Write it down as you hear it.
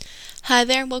Hi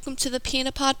there, and welcome to the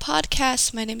Peanut Pod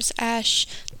Podcast. My name is Ash,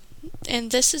 and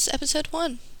this is episode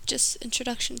 1. Just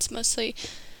introductions mostly.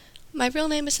 My real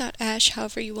name is not Ash,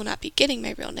 however, you will not be getting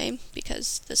my real name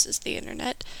because this is the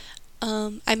internet.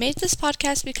 I made this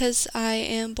podcast because I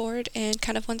am bored and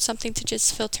kind of want something to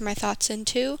just filter my thoughts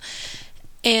into,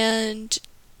 and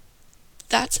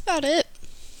that's about it.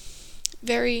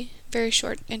 Very, very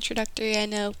short introductory, I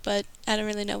know, but I don't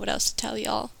really know what else to tell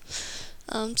y'all.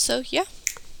 So yeah.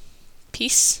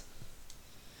 Peace.